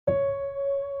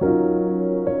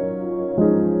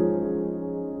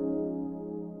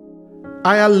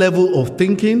Higher level of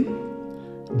thinking,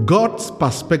 God's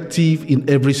perspective in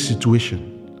every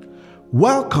situation.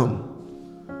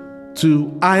 Welcome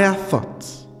to Higher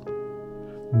Thoughts,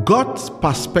 God's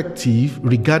perspective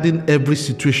regarding every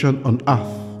situation on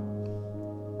earth.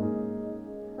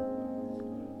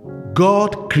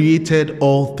 God created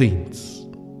all things.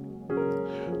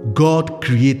 God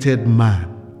created man.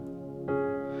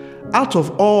 Out of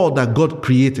all that God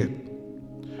created,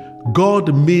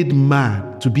 God made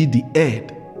man to be the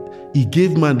head. He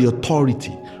gave man the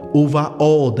authority over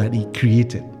all that he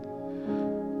created.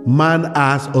 Man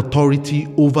has authority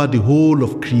over the whole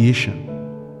of creation.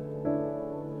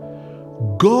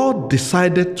 God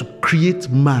decided to create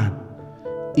man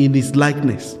in his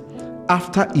likeness,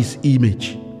 after his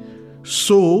image.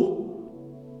 So,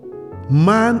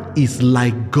 man is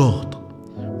like God.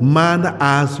 Man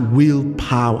has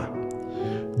willpower.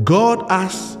 God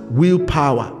has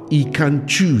willpower. He can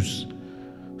choose.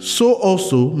 So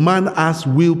also, man has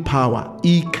willpower.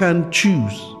 He can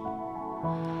choose.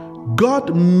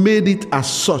 God made it as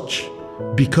such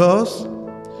because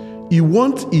he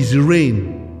wants his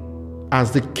reign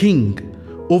as the king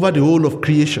over the whole of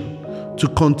creation to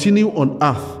continue on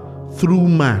earth through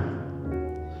man.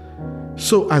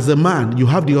 So as a man, you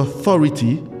have the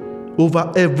authority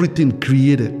over everything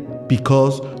created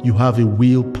because you have a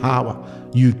willpower.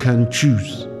 You can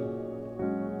choose.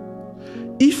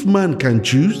 If man can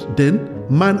choose, then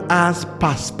man has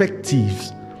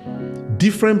perspectives,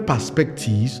 different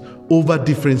perspectives over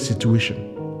different situations.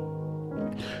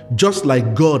 Just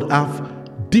like God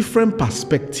have different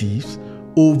perspectives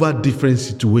over different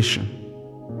situations.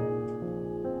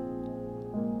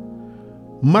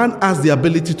 Man has the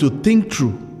ability to think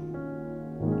through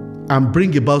and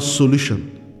bring about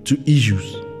solution to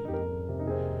issues.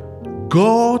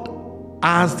 God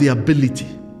has the ability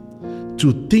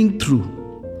to think through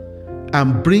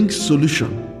and bring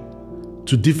solution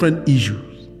to different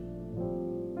issues.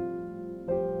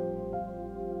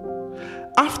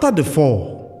 After the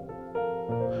fall,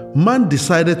 man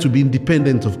decided to be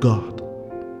independent of God.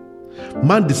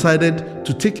 Man decided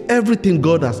to take everything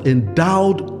God has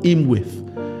endowed him with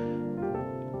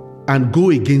and go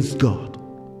against God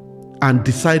and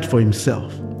decide for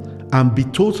himself and be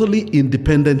totally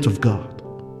independent of God.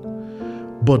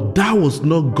 But that was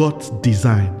not God's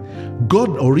design.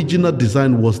 God's original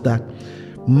design was that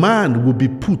man would be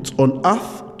put on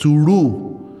earth to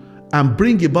rule and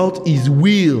bring about his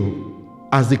will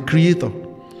as the creator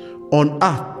on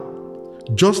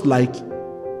earth, just like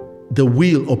the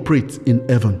will operates in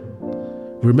heaven.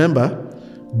 Remember,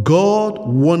 God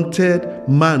wanted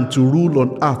man to rule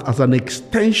on earth as an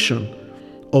extension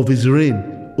of his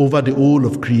reign over the whole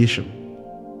of creation.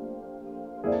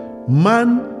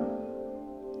 Man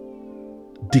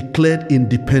declared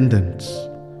independence,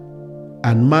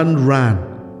 and man ran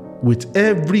with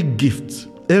every gift,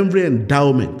 every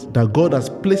endowment that God has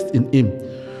placed in him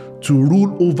to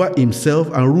rule over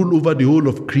himself and rule over the whole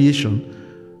of creation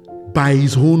by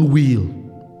his own will,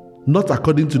 not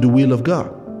according to the will of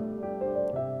God.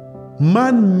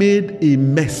 Man made a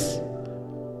mess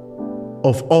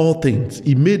of all things.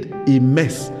 He made a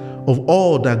mess of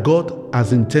all that God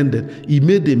has intended. He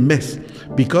made a mess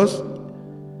because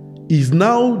he's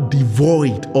now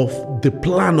devoid of the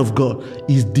plan of God.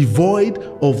 He's devoid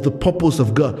of the purpose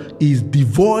of God. He's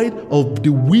devoid of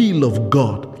the will of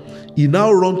God. He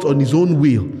now runs on his own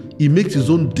will. He makes his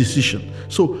own decision.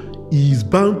 So he is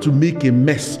bound to make a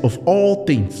mess of all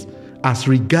things as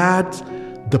regards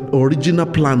the original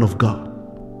plan of God.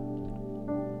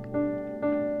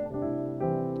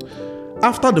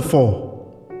 After the fall,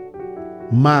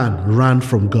 man ran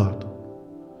from God.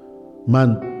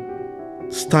 Man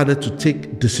started to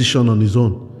take decision on his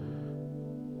own,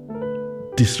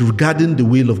 disregarding the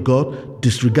will of God,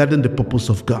 disregarding the purpose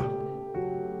of God.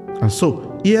 And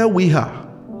so here we are.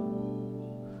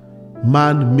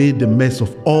 Man made the mess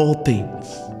of all things,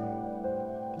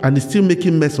 and is still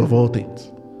making mess of all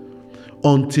things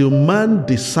until man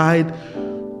decide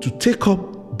to take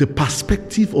up the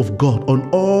perspective of God on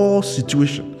all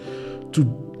situations, to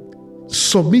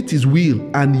submit his will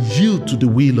and yield to the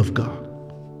will of God.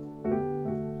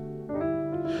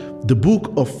 The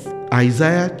book of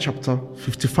Isaiah chapter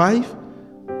 55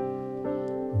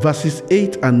 verses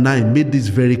 8 and 9 made this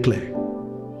very clear.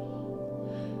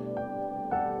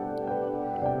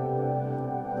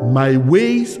 My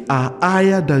ways are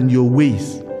higher than your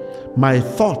ways. My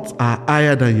thoughts are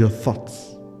higher than your thoughts.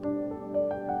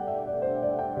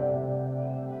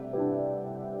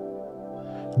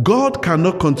 God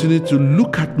cannot continue to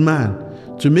look at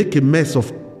man to make a mess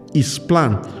of his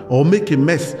plan or make a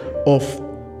mess of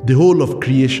the whole of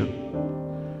creation.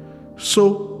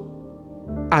 So,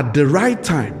 at the right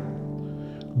time,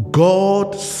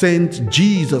 God sent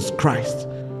Jesus Christ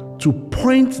to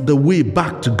point the way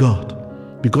back to God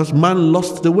because man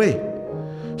lost the way.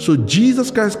 So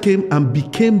Jesus Christ came and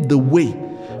became the way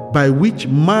by which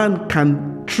man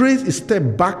can trace a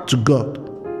step back to God,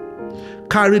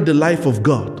 carry the life of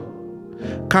God,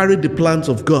 carry the plans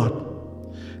of God,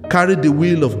 carry the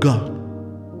will of God.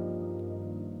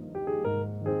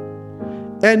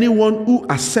 Anyone who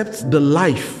accepts the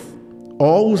life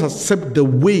or who accepts the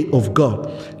way of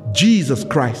God, Jesus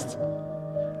Christ,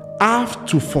 have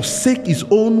to forsake his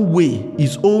own way,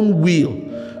 his own will,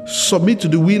 submit to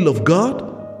the will of God,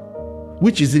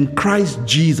 which is in Christ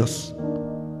Jesus.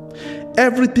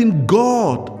 Everything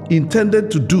God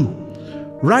intended to do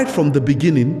right from the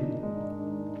beginning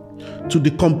to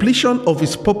the completion of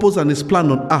his purpose and his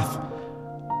plan on earth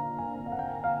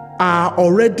are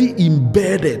already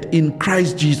embedded in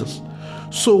Christ Jesus.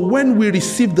 So when we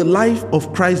receive the life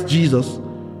of Christ Jesus,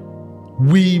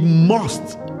 we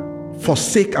must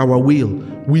forsake our will.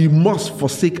 We must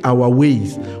forsake our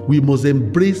ways. We must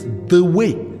embrace the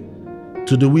way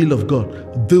to the will of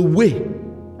God, the way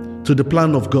to the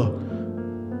plan of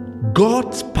God,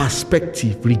 God's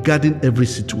perspective regarding every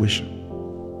situation.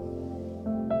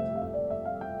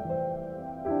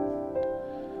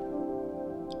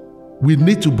 We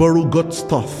need to borrow God's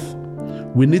thought.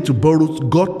 We need to borrow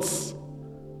God's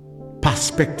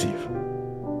perspective.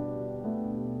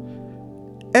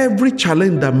 Every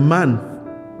challenge that man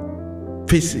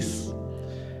faces,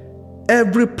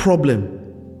 every problem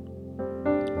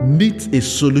needs a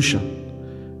solution.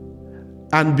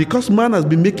 And because man has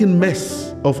been making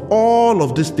mess of all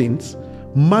of these things,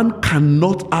 man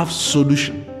cannot have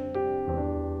solution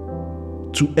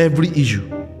to every issue.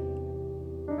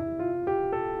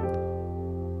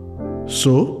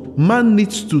 So, man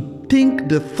needs to think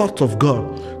the thought of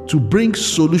God to bring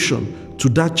solution to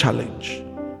that challenge.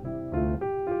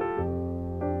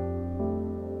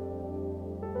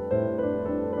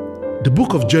 The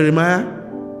book of Jeremiah,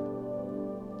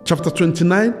 chapter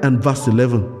 29 and verse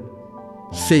 11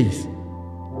 says,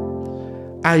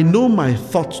 I know my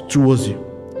thoughts towards you,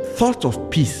 thought of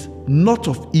peace, not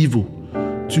of evil,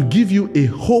 to give you a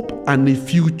hope and a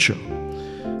future.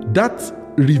 That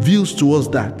reveals to us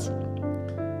that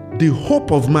the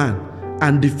hope of man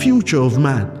and the future of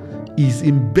man is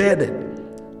embedded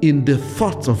in the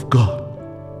thoughts of God.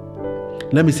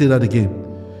 Let me say that again.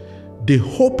 The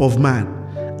hope of man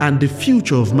and the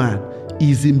future of man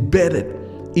is embedded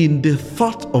in the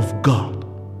thought of God.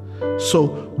 So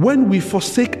when we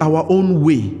forsake our own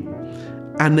way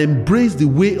and embrace the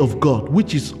way of God,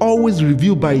 which is always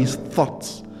revealed by his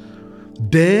thoughts,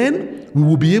 then we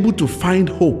will be able to find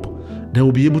hope. Then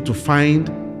we'll be able to find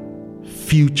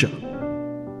future.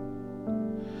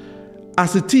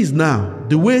 As it is now,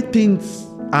 the way things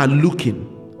are looking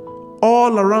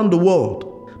all around the world,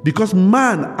 because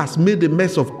man has made a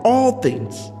mess of all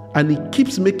things and he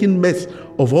keeps making mess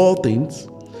of all things,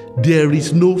 there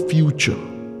is no future.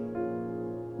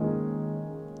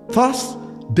 Thus,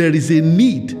 there is a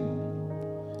need,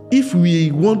 if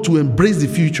we want to embrace the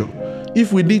future,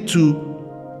 if we need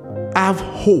to have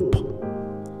hope,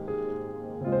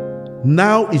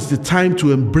 now is the time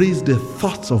to embrace the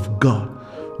thoughts of God,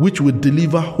 which will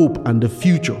deliver hope and the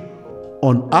future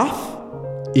on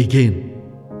earth again.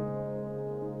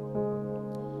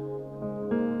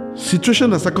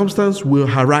 Situation and circumstance will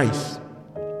arise.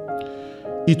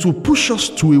 It will push us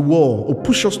to a wall or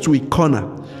push us to a corner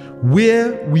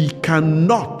where we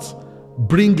cannot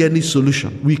bring any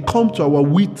solution. We come to our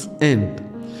wit's end.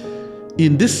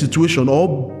 In this situation,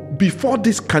 or before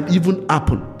this can even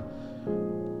happen,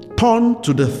 turn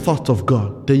to the thought of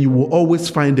God. Then you will always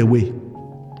find a way.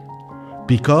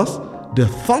 Because the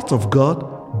thought of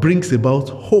God brings about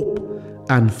hope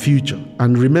and future.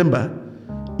 And remember,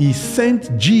 he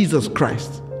sent Jesus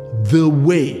Christ, the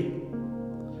way.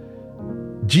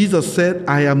 Jesus said,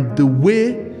 I am the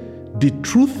way, the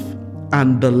truth,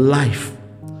 and the life.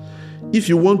 If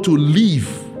you want to live,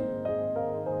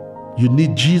 you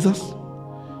need Jesus.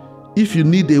 If you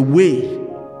need a way,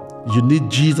 you need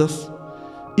Jesus.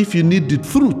 If you need the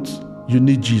truth, you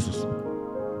need Jesus.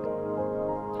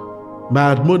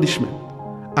 My admonishment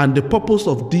and the purpose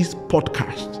of this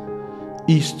podcast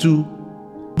is to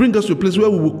bring us to a place where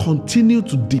we will continue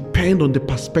to depend on the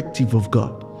perspective of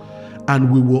God,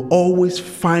 and we will always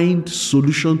find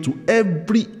solution to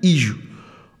every issue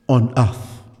on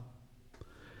earth.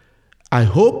 I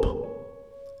hope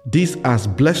this has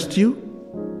blessed you.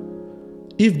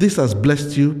 If this has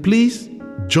blessed you, please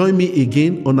join me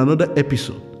again on another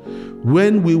episode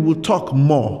When we will talk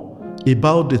more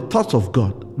about the thoughts of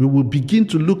God, we will begin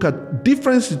to look at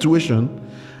different situations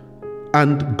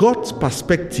and God's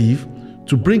perspective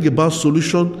to bring about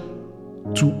solution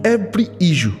to every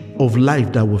issue of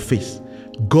life that we face.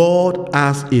 God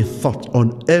has a thought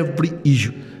on every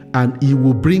issue, and He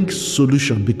will bring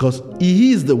solution because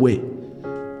He is the way,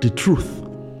 the truth,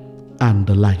 and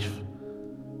the life.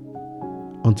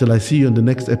 Until I see you in the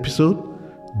next episode,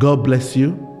 God bless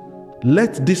you.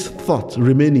 Let this thought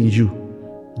remain in you.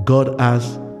 God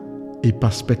has a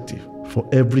perspective for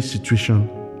every situation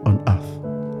on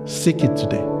earth. Seek it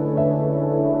today.